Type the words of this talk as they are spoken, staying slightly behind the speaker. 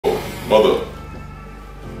Mother.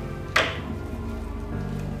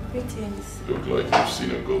 Greetings. You look like you've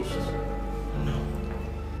seen a ghost.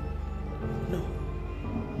 No.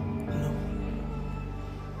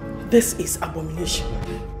 This is abomination.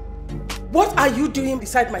 What are you doing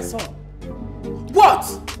beside my son? What?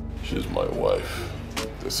 She's my wife.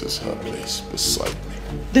 This is her place beside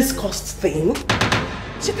me. This cursed thing?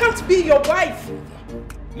 She can't be your wife.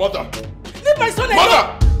 Mother! Leave my son alone!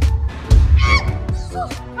 Mother!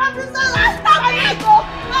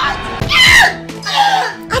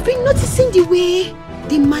 I've been noticing the way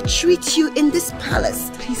they maltreat you in this palace.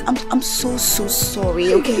 Please, I'm so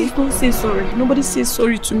sorry, okay? Please don't say sorry. Nobody says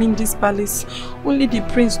sorry to me in this palace. Only the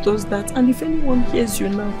prince does that. And if anyone hears you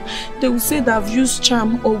now, they will say that I've used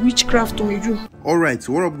charm or witchcraft on you. Alright,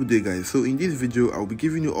 what up, good day guys? So in this video, I'll be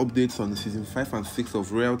giving you updates on the season 5 and 6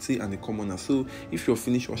 of Royalty and the Commoner. So if you're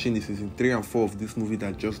finished watching the season 3 and 4 of this movie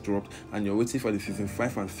that just dropped and you're waiting for the season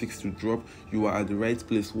 5 and 6 to drop, you are at the right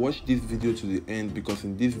place. Watch this video to the end, because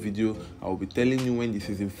in this video, I'll be telling you when the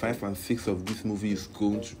season 5 and 6 of this movie is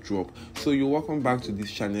going to drop. So you're welcome back to this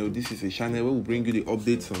channel. This is a channel where we bring you the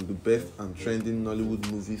updates on the best and trending Nollywood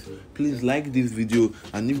movies. Please like this video,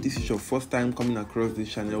 and if this is your first time coming across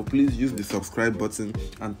this channel, please use the subscribe button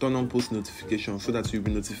and turn on post notifications so that you'll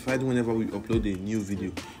be notified whenever we upload a new video,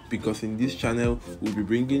 because in this channel we'll be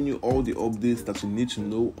bringing you all the updates that you need to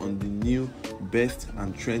know on the new best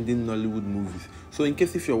and trending Nollywood movies. So in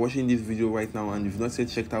case if you're watching this video right now and you've not yet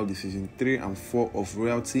checked out the season 3 and 4 of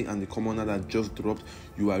Royalty and the Commoner that just dropped,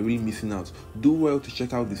 you are really missing out. Do well to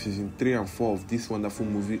check out the season 3 and 4 of this wonderful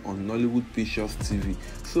movie on Nollywood Pictures TV.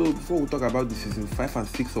 So before we talk about the season 5 and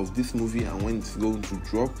 6 of this movie and when it's going to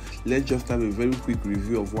drop, let's just have a very quick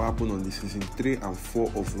review of what happened on the season 3 and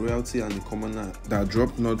 4 of Royalty and the Commoner that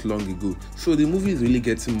dropped not long ago. So the movie is really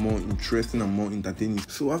getting more interesting and more entertaining.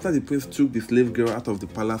 So after the prince took the slave girl out of the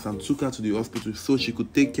palace and took her to the hospital so she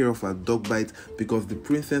could take care of her dog bite, because the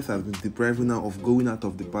princess has been depriving her of going out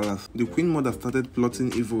of the palace, the queen mother started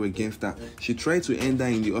plotting evil against her. She tried to end her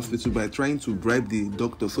in the hospital by trying to bribe the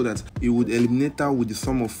doctor so that he would eliminate her with the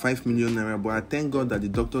sum of 5 million naira, but I thank God that the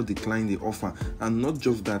doctor declined the offer. And not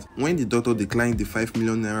just that, when the doctor declined the 5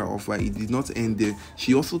 million naira offer, it did not end there.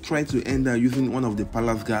 She also tried to end her using one of the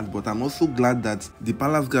palace guards, but I'm also glad that the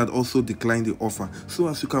palace guard also declined the offer. So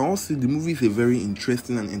as you can all see, the movie is a very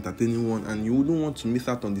interesting and entertaining one, and you wouldn't want to miss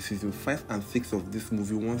out on the season 5 and 6 of this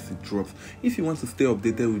movie once it drops. If you want to stay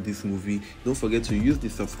updated with this movie, don't forget to use the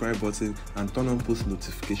subscribe button and turn on post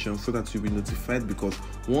notifications so that you'll be notified, because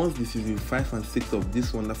once the season 5 and 6 of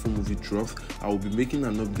this wonderful movie drops, I will be making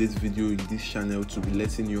an update video in this channel to be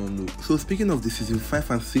letting you all know. So speaking of the season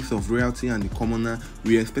 5 and 6 of Royalty and the Commoner,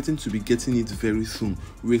 we are expecting to be getting it very soon.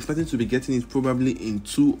 We're expecting to be getting it probably in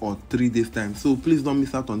 2 or 3 days time. So please don't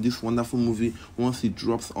miss out on this wonderful movie once it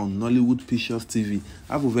drops on Nollywood Pictures TV.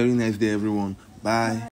 Have a very nice day everyone. Bye.